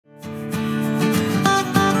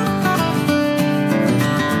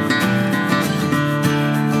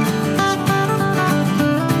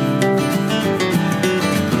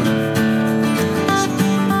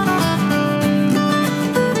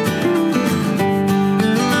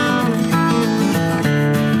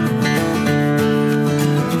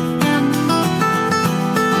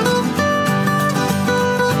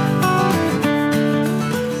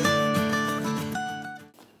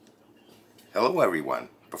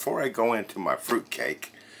before I go into my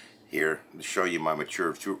fruitcake here to show you my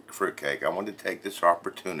mature fruitcake, I want to take this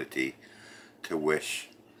opportunity to wish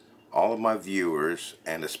all of my viewers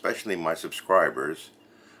and especially my subscribers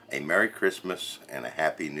a Merry Christmas and a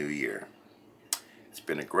Happy New Year. It's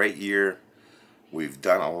been a great year. We've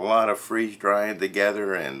done a lot of freeze drying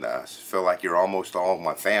together, and I feel like you're almost all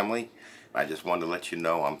my family. I just wanted to let you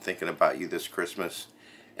know I'm thinking about you this Christmas,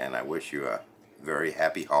 and I wish you a very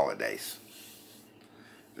happy holidays.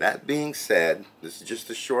 That being said, this is just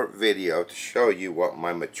a short video to show you what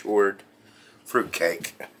my matured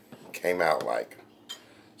fruitcake came out like.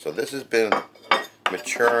 So this has been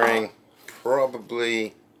maturing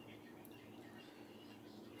probably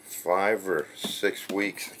 5 or 6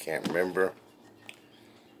 weeks, I can't remember,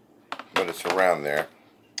 but it's around there.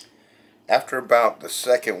 After about the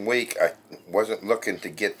second week, I wasn't looking to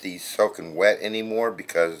get these soaking wet anymore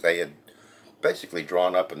because they had basically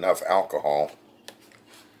drawn up enough alcohol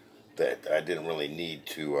that I didn't really need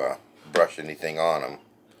to brush anything on them.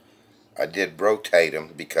 I did rotate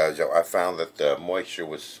them because I found that the moisture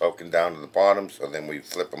was soaking down to the bottom, so then we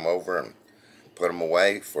flip them over and put them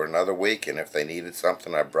away for another week, and if they needed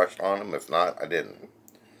something I brushed on them, if not I didn't.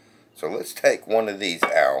 So let's take one of these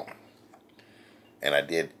out. And I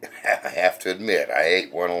have to admit, I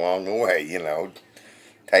ate one along the way, you know,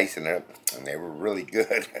 tasting it, and they were really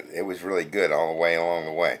good. It was really good all the way along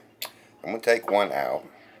the way. I'm going to take one out.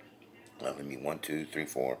 Now, let me 1, 2, 3,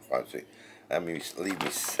 4, 5, 6. Let me leave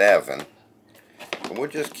me 7. And we'll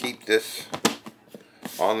just keep this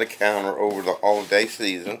on the counter over the holiday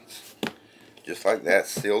seasons, just like that,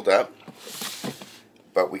 sealed up.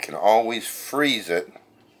 But we can always freeze it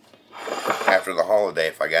after the holiday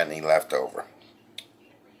if I got any left over.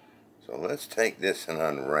 So let's take this and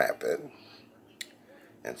unwrap it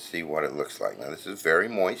and see what it looks like. Now this is very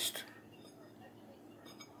moist.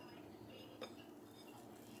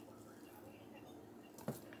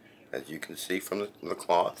 As you can see from the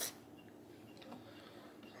cloth.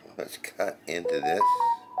 Let's cut into this.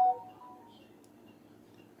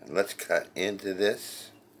 And let's cut into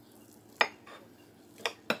this.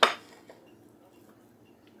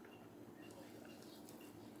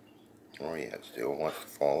 Oh yeah, it still wants to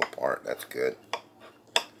fall apart. That's good.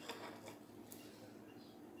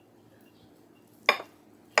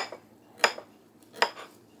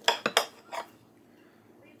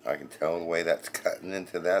 I can tell the way that's cutting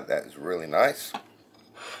into that. That is really nice.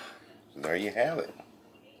 So there you have it.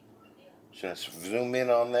 Should I zoom in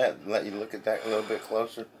on that and let you look at that a little bit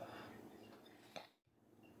closer?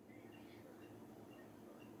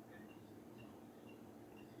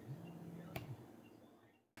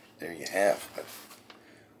 There you have it.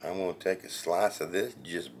 I'm going to take a slice of this,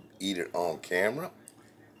 just eat it on camera.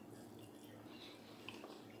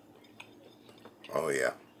 Oh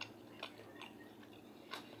yeah.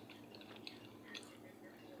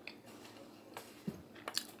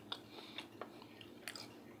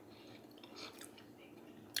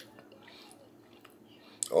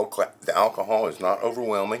 Oh, the alcohol is not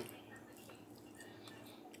overwhelming.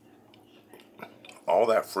 All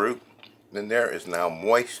that fruit in there is now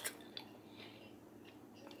moist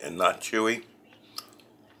and not chewy,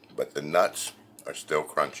 but the nuts are still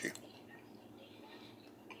crunchy.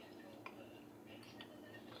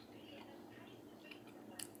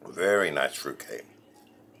 Very nice fruitcake.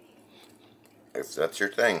 If that's your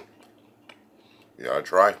thing, you gotta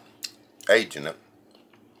try aging it.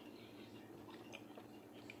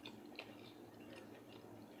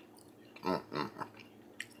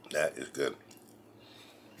 That is good.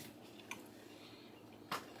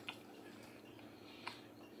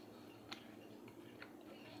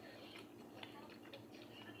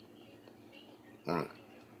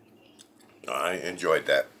 I enjoyed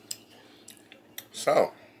that.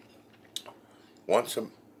 So,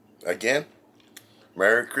 again,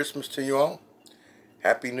 Merry Christmas to you all.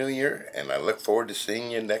 Happy New Year, and I look forward to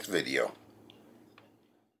seeing you in the next video.